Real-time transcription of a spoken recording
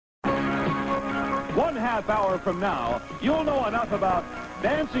one half hour from now, you'll know enough about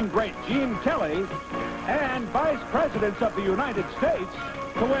dancing great Gene Kelly and Vice Presidents of the United States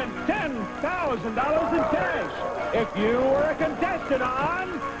to win $10,000 in cash if you were a contestant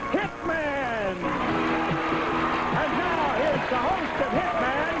on Hitman. And now here's the host of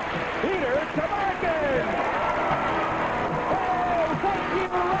Hitman, Peter Tomarken. Oh, thank you,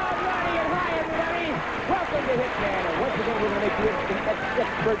 Rob, Ronnie, and hi, everybody. Welcome to Hitman. And once again, we're going to make you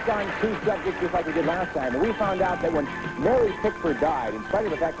experts on two subjects just like we did last time. And we found out that when Mary Pickford died, in spite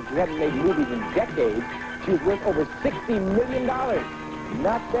of the fact that she hadn't made movies in decades, she was worth over $60 million.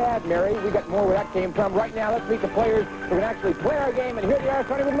 Not bad, Mary. We got more where that came from. Right now, let's meet the players who can actually play our game. And here they are,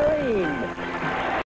 starting with Marine.